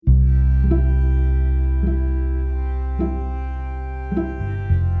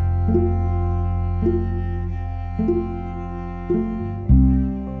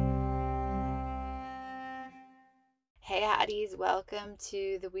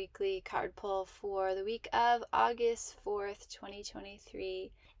to the weekly card pull for the week of August 4th,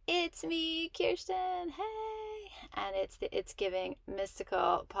 2023. It's me, Kirsten. Hey! And it's the It's Giving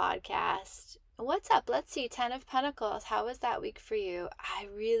Mystical podcast. What's up? Let's see. 10 of Pentacles. How was that week for you? I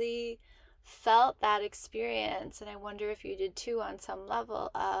really felt that experience, and I wonder if you did too, on some level,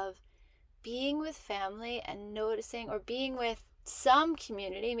 of being with family and noticing, or being with some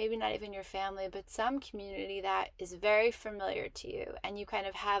community, maybe not even your family, but some community that is very familiar to you, and you kind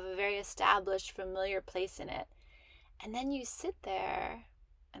of have a very established, familiar place in it. And then you sit there,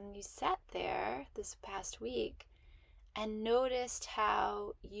 and you sat there this past week and noticed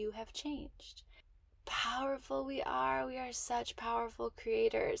how you have changed. Powerful we are. We are such powerful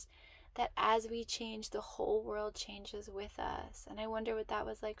creators that as we change, the whole world changes with us. And I wonder what that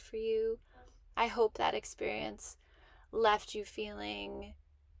was like for you. I hope that experience left you feeling,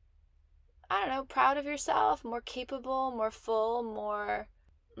 I don't know, proud of yourself, more capable, more full, more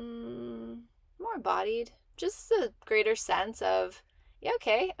embodied. Just a greater sense of, yeah,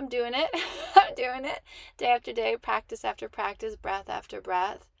 okay, I'm doing it. I'm doing it. Day after day, practice after practice, breath after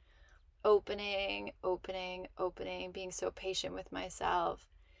breath. Opening, being so patient with myself,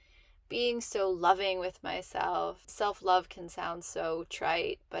 being so loving with myself. Self-love can sound so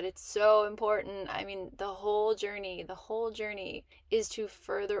trite, but it's so important. I mean, the whole journey is to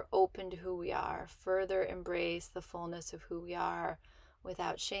further open to who we are, further embrace the fullness of who we are,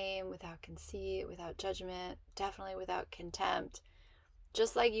 without shame, without conceit, without judgment, definitely without contempt.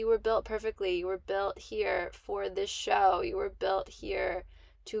 Just like you were built perfectly. You were built here for this show. You were built here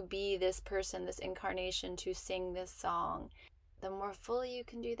to be this person, this incarnation, to sing this song. The more fully you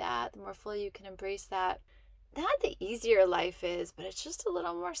can do that, the more fully you can embrace that, not the easier life is, but it's just a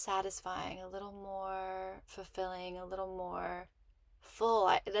little more satisfying, a little more fulfilling, a little more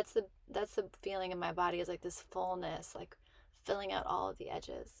full. That's the feeling in my body, is like this fullness, like filling out all of the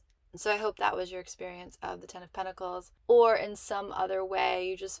edges. And so I hope that was your experience of the 10 of Pentacles, or in some other way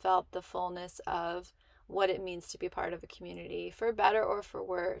you just felt the fullness of what it means to be part of a community, for better or for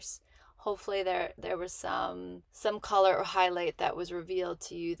worse. Hopefully there was some color or highlight that was revealed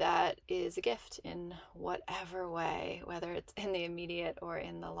to you that is a gift in whatever way, whether it's in the immediate or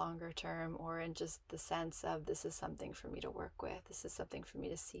in the longer term, or in just the sense of, this is something for me to work with, this is something for me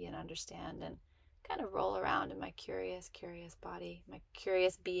to see and understand and kind of roll around in my curious body, my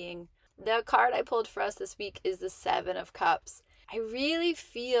curious being. The card I pulled for us this week is the 7 of Cups. I really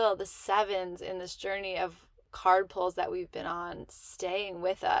feel the sevens in this journey of card pulls that we've been on staying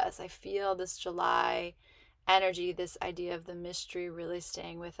with us. I feel this July energy, this idea of the mystery really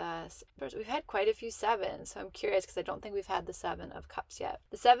staying with us. We've had quite a few sevens, so I'm curious because I don't think we've had the 7 of Cups yet.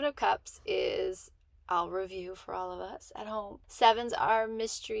 The 7 of Cups is, I'll review for all of us at home. Sevens are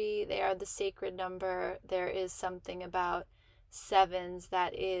mystery. They are the sacred number. There is something about sevens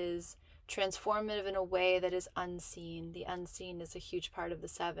that is transformative in a way that is unseen. The unseen is a huge part of the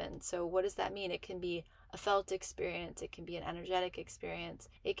 7. So what does that mean? It can be a felt experience. It can be an energetic experience.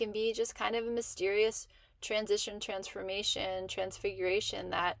 It can be just kind of a mysterious transition, transformation, transfiguration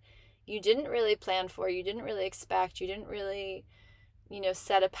that you didn't really plan for, you didn't really expect, you didn't really,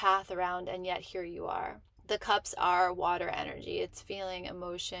 set a path around, and yet here you are. The cups are water energy. It's feeling,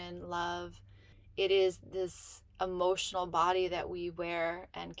 emotion, love. It is this emotional body that we wear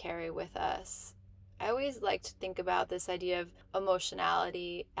and carry with us. I always like to think about this idea of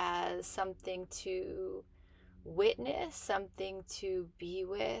emotionality as something to witness, something to be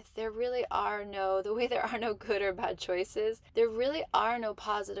with. The way there are no good or bad choices, there really are no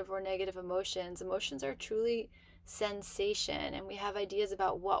positive or negative emotions. Emotions are truly sensation, and we have ideas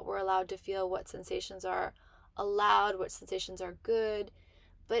about what we're allowed to feel, what sensations are allowed, what sensations are good.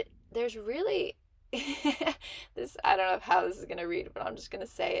 But there's really this, I don't know how this is going to read, but I'm just going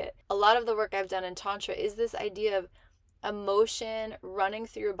to say it. A lot of the work I've done in Tantra is this idea of emotion running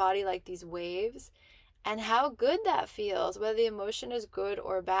through your body like these waves, and how good that feels, whether the emotion is good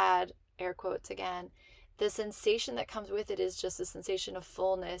or bad, air quotes again. The sensation that comes with it is just a sensation of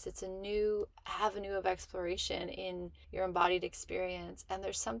fullness. It's a new avenue of exploration in your embodied experience. And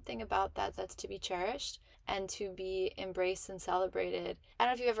there's something about that that's to be cherished and to be embraced and celebrated. I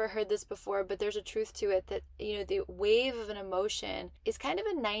don't know if you've ever heard this before, but there's a truth to it that, the wave of an emotion is kind of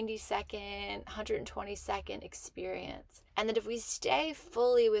a 90-second, 120-second experience. And that if we stay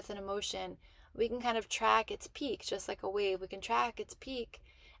fully with an emotion, we can kind of track its peak, just like a wave. We can track its peak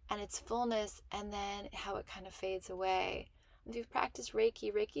and its fullness, and then how it kind of fades away. If you've practiced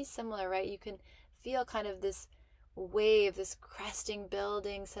Reiki, Reiki's similar, right? You can feel kind of this wave, this cresting,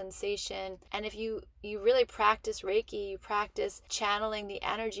 building sensation. And if you really practice Reiki, you practice channeling the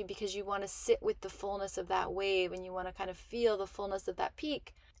energy because you want to sit with the fullness of that wave and you want to kind of feel the fullness of that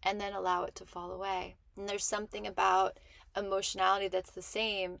peak and then allow it to fall away. And there's something about emotionality that's the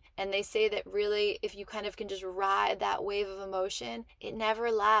same. And they say that really, if you kind of can just ride that wave of emotion, it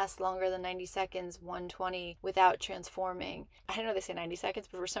never lasts longer than 90 seconds, 120, without transforming. I know they say 90 seconds,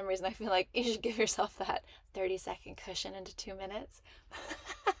 but for some reason I feel like you should give yourself that 30-second cushion into 2 minutes.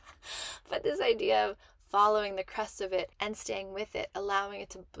 But this idea of following the crest of it and staying with it, allowing it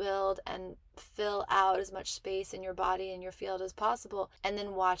to build and fill out as much space in your body and your field as possible, and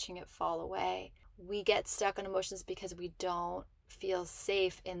then watching it fall away. We get stuck on emotions because we don't feel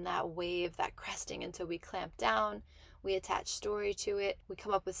safe in that wave, that cresting, until we clamp down. We attach story to it. We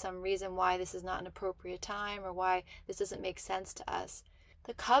come up with some reason why this is not an appropriate time or why this doesn't make sense to us.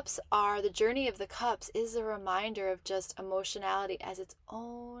 The journey of the cups is a reminder of just emotionality as its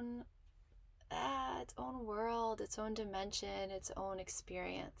own world, its own dimension, its own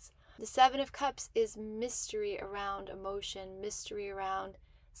experience. The Seven of Cups is mystery around emotion, mystery around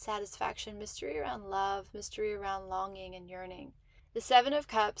satisfaction, mystery around love, mystery around longing and yearning. The Seven of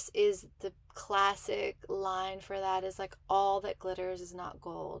Cups is the classic line for that is like, all that glitters is not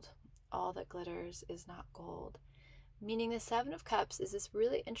gold. All that glitters is not gold. Meaning the Seven of Cups is this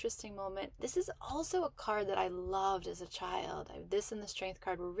really interesting moment. This is also a card that I loved as a child. This and the Strength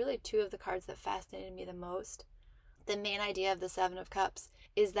card were really two of the cards that fascinated me the most. The main idea of the Seven of Cups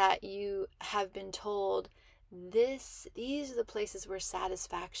is that you have been told these are the places where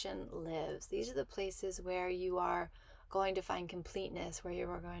satisfaction lives. These are the places where you are going to find completeness, where you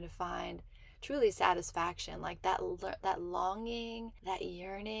are going to find truly satisfaction, like that longing, that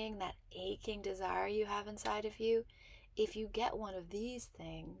yearning, that aching desire you have inside of you. If you get one of these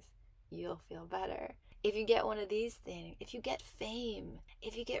things, you'll feel better. If you get one of these things, if you get fame,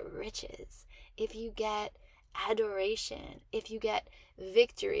 if you get riches, if you get adoration, if you get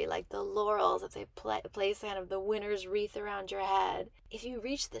victory, like the laurels, if they place kind of the winner's wreath around your head, if you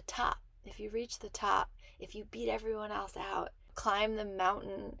reach the top, if you beat everyone else out, climb the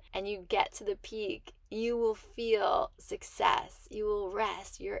mountain and you get to the peak, you will feel success. You will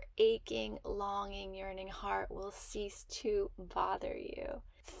rest. Your aching, longing, yearning heart will cease to bother you.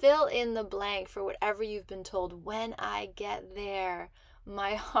 Fill in the blank for whatever you've been told. When I get there,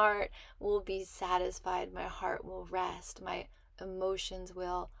 my heart will be satisfied. My heart will rest. My emotions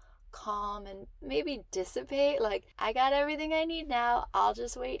will calm and maybe dissipate. Like, I got everything I need now. I'll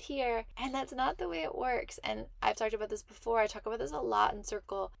just wait here. And that's not the way it works. And I've talked about this before. I talk about this a lot in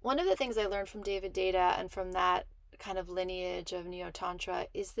Circle. One of the things I learned from David Deida and from that kind of lineage of Neo-Tantra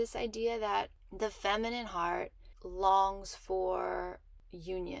is this idea that the feminine heart longs for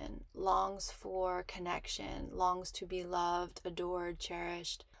union, longs for connection, longs to be loved, adored,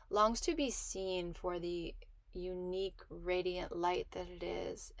 cherished, longs to be seen for the unique, radiant light that it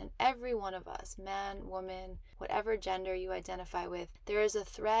is. And every one of us, man, woman, whatever gender you identify with, there is a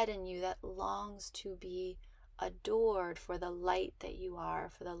thread in you that longs to be adored for the light that you are,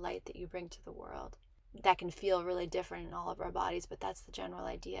 for the light that you bring to the world. That can feel really different in all of our bodies, but that's the general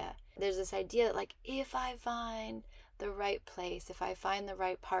idea. There's this idea that, like, if I find the right place, if I find the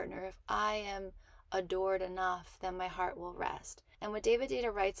right partner, if I am adored enough, then my heart will rest. And what David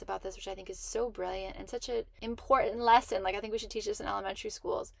Deida writes about this, which I think is so brilliant and such an important lesson, like I think we should teach this in elementary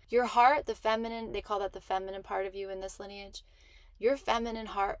schools. Your heart, the feminine, they call that the feminine part of you in this lineage. Your feminine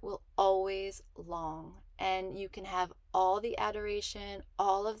heart will always long, and you can have all the adoration,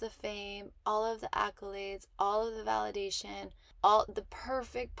 all of the fame, all of the accolades, all of the validation, all the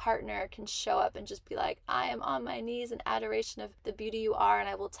perfect partner can show up and just be like, I am on my knees in adoration of the beauty you are, and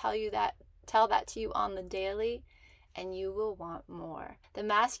I will tell that to you on the daily, and you will want more. The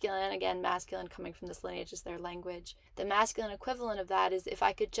masculine, again, masculine coming from this lineage is their language. The masculine equivalent of that is, if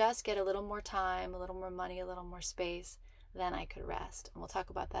I could just get a little more time, a little more money, a little more space, then I could rest. And we'll talk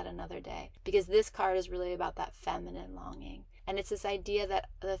about that another day, because this card is really about that feminine longing. And it's this idea that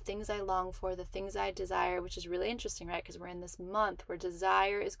the things I long for, the things I desire, which is really interesting, right? Because we're in this month where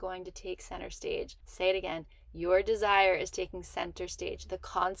desire is going to take center stage. Say it again. Your desire is taking center stage. The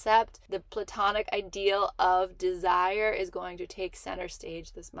concept, the platonic ideal of desire is going to take center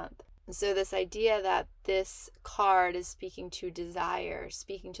stage this month. And so this idea that this card is speaking to desire,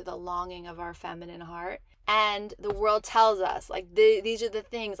 speaking to the longing of our feminine heart. And the world tells us, like, these are the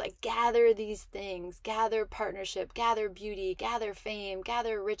things, like, gather these things, gather partnership, gather beauty, gather fame,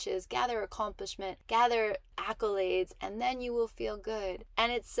 gather riches, gather accomplishment, gather accolades, and then you will feel good.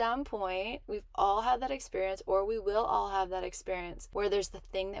 And at some point, we've all had that experience, or we will all have that experience, where there's the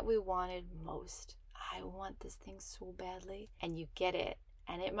thing that we wanted most. I want this thing so badly, and you get it,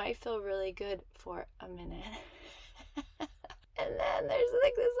 and it might feel really good for a minute. And then there's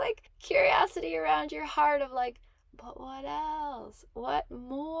like this like curiosity around your heart of like, but what else? What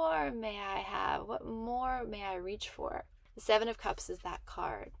more may I have? What more may I reach for? The Seven of Cups is that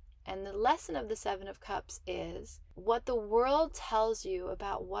card. And the lesson of the Seven of Cups is what the world tells you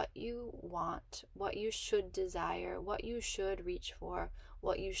about what you want, what you should desire, what you should reach for,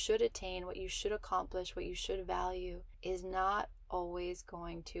 what you should attain, what you should accomplish, what you should value is not always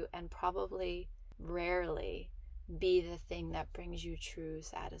going to, and probably rarely, be the thing that brings you true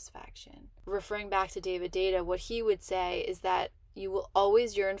satisfaction. Referring back to David Deida, what he would say is that you will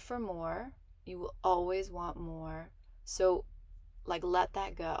always yearn for more, you will always want more. So like let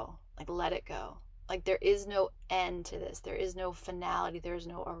that go, like let it go. Like there is no end to this, there is no finality, there is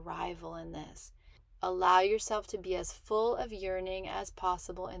no arrival in this. Allow yourself to be as full of yearning as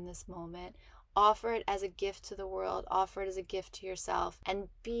possible in this moment. Offer it as a gift to the world, offer it as a gift to yourself, and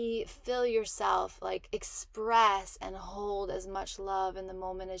fill yourself, like express and hold as much love in the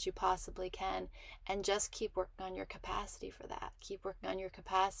moment as you possibly can, and just keep working on your capacity for that. Keep working on your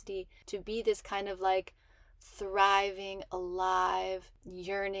capacity to be this kind of like thriving, alive,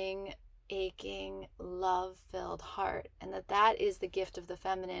 yearning, aching, love-filled heart, and that is the gift of the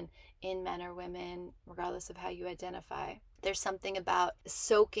feminine in men or women, regardless of how you identify. There's something about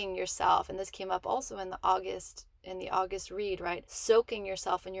soaking yourself, and this came up also in the August read, right? Soaking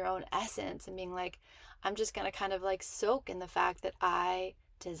yourself in your own essence and being like, I'm just going to kind of like soak in the fact that I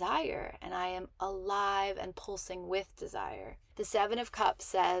desire and I am alive and pulsing with desire. The Seven of Cups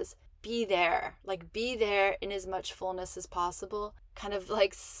says, be there in as much fullness as possible. Kind of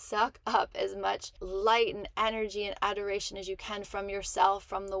like suck up as much light and energy and adoration as you can from yourself,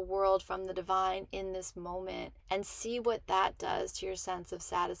 from the world, from the divine in this moment, and see what that does to your sense of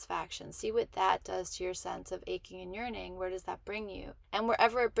satisfaction. See what that does to your sense of aching and yearning. Where does that bring you? And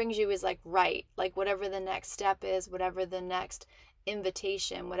wherever it brings you is like right, like whatever the next step is, whatever the next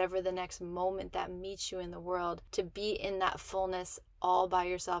invitation, whatever the next moment that meets you in the world, to be in that fullness all by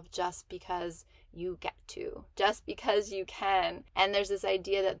yourself just because you get to, just because you can. And there's this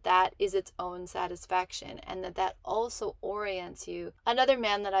idea that is its own satisfaction, and that also orients you. Another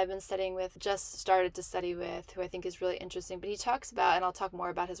man that I've been studying with, just started to study with, who I think is really interesting, but he talks about, and I'll talk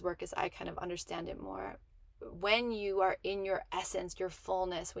more about his work as I kind of understand it more, when you are in your essence, your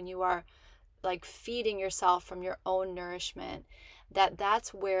fullness, when you are like feeding yourself from your own nourishment,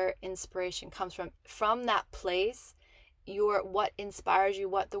 that's where inspiration comes from that place. What inspires you,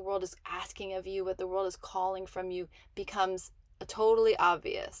 what the world is asking of you, what the world is calling from you becomes totally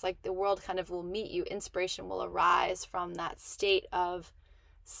obvious. Like the world kind of will meet you. Inspiration will arise from that state of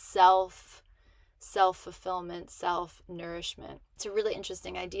self-fulfillment, self-nourishment. It's a really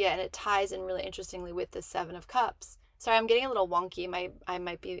interesting idea, and it ties in really interestingly with the Seven of Cups. Sorry, I'm getting a little wonky. I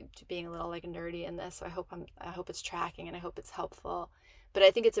might be being a little like nerdy in this, so I hope it's tracking and I hope it's helpful. But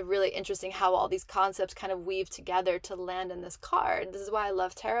I think it's a really interesting how all these concepts kind of weave together to land in this card. This is why I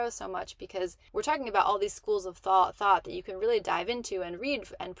love tarot so much, because we're talking about all these schools of thought that you can really dive into and read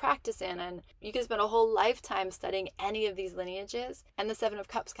and practice in, and you can spend a whole lifetime studying any of these lineages. And the Seven of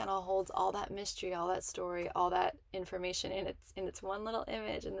Cups kind of holds all that mystery, all that story, all that information in its one little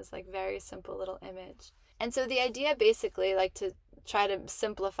image, in this like very simple little image. And so the idea basically, like to try to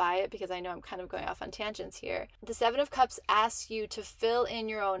simplify it, because I know I'm kind of going off on tangents here, the Seven of Cups asks you to fill in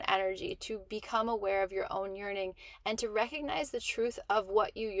your own energy, to become aware of your own yearning, and to recognize the truth of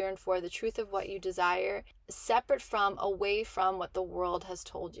what you yearn for, the truth of what you desire, separate from, away from what the world has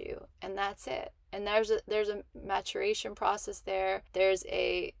told you. And that's it. And there's a maturation process there. There's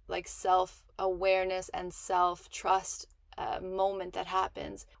a like self-awareness and self-trust moment that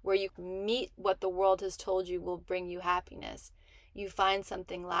happens where you meet what the world has told you will bring you happiness. You find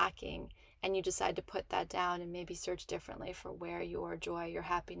something lacking and you decide to put that down and maybe search differently for where your joy, your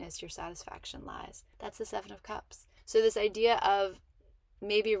happiness, your satisfaction lies. That's the Seven of Cups. So this idea of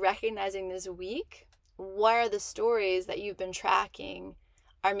maybe recognizing this week, what are the stories that you've been tracking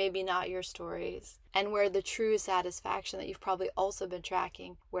are maybe not your stories, and where the true satisfaction that you've probably also been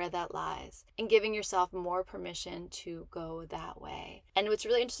tracking, where that lies, and giving yourself more permission to go that way. And what's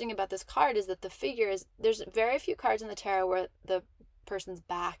really interesting about this card is that the figure is, there's very few cards in the tarot where the person's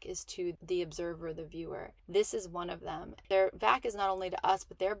back is to the observer, the viewer. This is one of them. Their back is not only to us,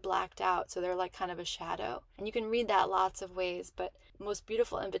 but they're blacked out, so they're like kind of a shadow. And you can read that lots of ways, but most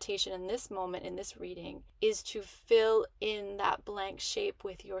beautiful invitation in this moment, in this reading, is to fill in that blank shape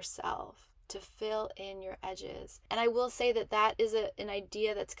with yourself, to fill in your edges. And I will say that that is an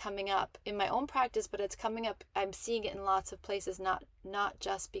idea that's coming up in my own practice, but it's coming up, I'm seeing it in lots of places, not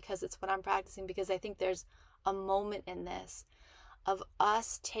just because it's what I'm practicing, because I think there's a moment in this of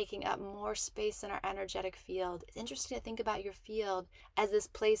us taking up more space in our energetic field. It's interesting to think about your field as this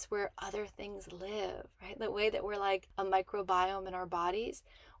place where other things live, right? The way that we're like a microbiome in our bodies,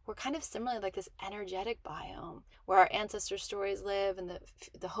 we're kind of similarly like this energetic biome where our ancestor stories live, and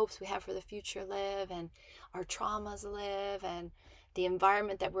the hopes we have for the future live, and our traumas live, and the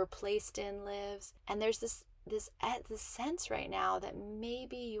environment that we're placed in lives. And there's this sense right now that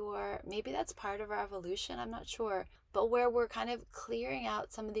maybe that's part of our evolution, I'm not sure, but where we're kind of clearing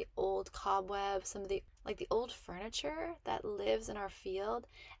out some of the old cobwebs, some of the old furniture that lives in our field,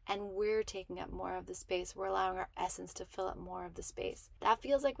 and we're taking up more of the space. We're allowing our essence to fill up more of the space. That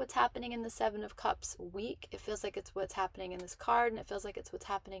feels like what's happening in the Seven of Cups week. It feels like it's what's happening in this card, and it feels like it's what's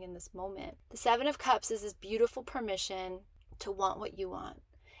happening in this moment. The Seven of Cups is this beautiful permission to want what you want,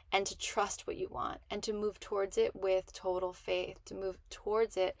 and to trust what you want, and to move towards it with total faith, to move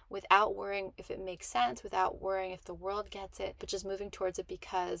towards it without worrying if it makes sense, without worrying if the world gets it, but just moving towards it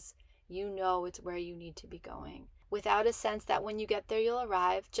because you know it's where you need to be going. Without a sense that when you get there, you'll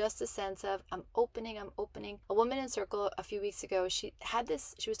arrive, just a sense of, I'm opening. A woman in Circle a few weeks ago, she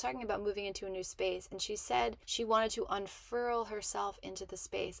was talking about moving into a new space, and she said she wanted to unfurl herself into the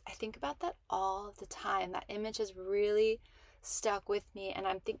space. I think about that all the time. That image has really stuck with me, and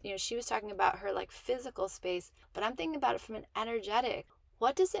I'm thinking, she was talking about her like physical space, but I'm thinking about it from an energetic.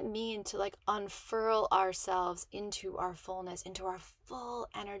 What does it mean to like unfurl ourselves into our fullness, into our full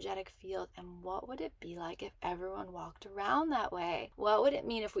energetic field? And what would it be like if everyone walked around that way? What would it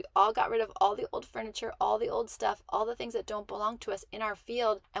mean if we all got rid of all the old furniture, all the old stuff, all the things that don't belong to us in our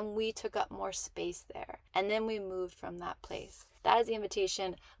field, and we took up more space there, and then we moved from that place? That is the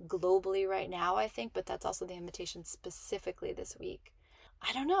invitation globally right now, I think, but that's also the invitation specifically this week.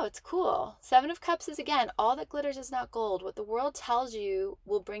 I don't know, it's cool. Seven of Cups is, again, all that glitters is not gold. What the world tells you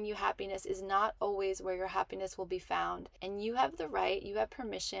will bring you happiness is not always where your happiness will be found. And you have the right, you have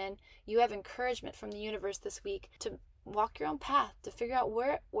permission, you have encouragement from the universe this week to walk your own path, to figure out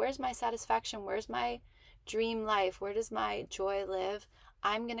where's my satisfaction, where's my dream life, where does my joy live?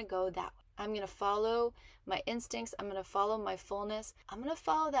 I'm going to go that way. I'm going to follow my instincts. I'm going to follow my fullness. I'm going to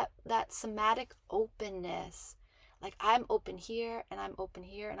follow that somatic openness. Like, I'm open here, and I'm open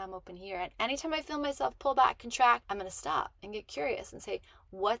here, and I'm open here. And anytime I feel myself pull back, contract, I'm going to stop and get curious and say,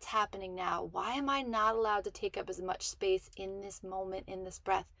 what's happening now? Why am I not allowed to take up as much space in this moment, in this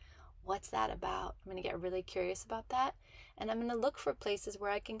breath? What's that about? I'm going to get really curious about that. And I'm going to look for places where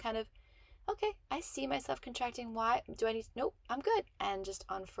I can kind of, okay, I see myself contracting. Why do I need? Nope, I'm good. And just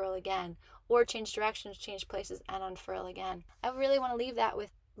unfurl again, or change directions, change places, and unfurl again. I really want to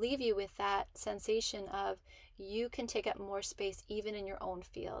leave you with that sensation of you can take up more space even in your own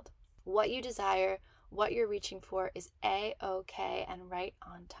field. What you desire, what you're reaching for is A-okay and right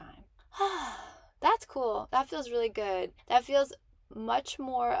on time. That's cool. That feels really good. That feels much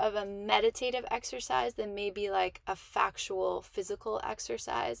more of a meditative exercise than maybe like a factual physical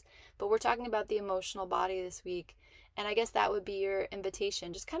exercise. But we're talking about the emotional body this week. And I guess that would be your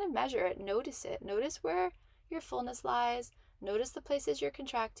invitation. Just kind of measure it. Notice it. Notice where your fullness lies. Notice the places you're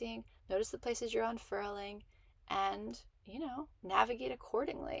contracting. Notice the places you're unfurling. And, navigate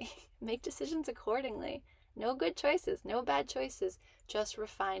accordingly. Make decisions accordingly. No good choices, no bad choices. Just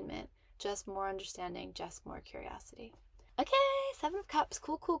refinement, just more understanding, just more curiosity. Okay, Seven of Cups.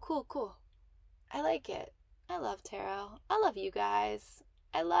 Cool. I like it. I love tarot. I love you guys.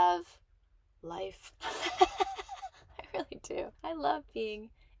 I love life. I really do. I love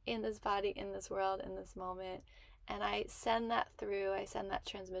being in this body, in this world, in this moment. And I send that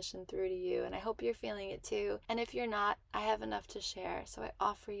transmission through to you. And I hope you're feeling it too. And if you're not, I have enough to share. So I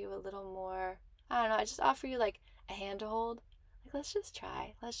offer you a little more, I just offer you like a hand to hold. Like, let's just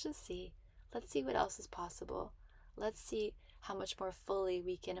try. Let's just see. Let's see what else is possible. Let's see how much more fully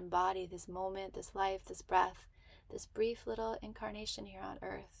we can embody this moment, this life, this breath, this brief little incarnation here on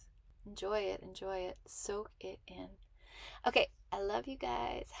earth. Enjoy it. Soak it in. Okay, I love you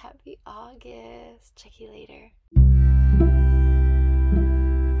guys. Happy August. Check you later.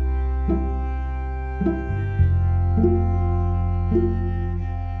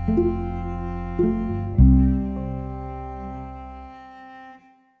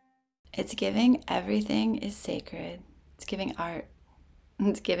 It's giving everything is sacred. It's giving art.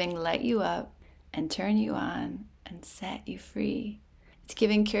 It's giving light you up and turn you on and set you free. It's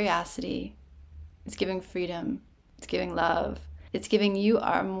giving curiosity. It's giving freedom. It's giving love. It's giving you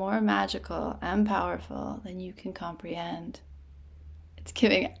are more magical and powerful than you can comprehend. It's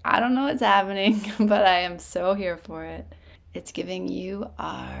giving, I don't know what's happening, but I am so here for it. It's giving you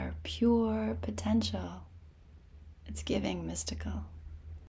our pure potential. It's giving mystical.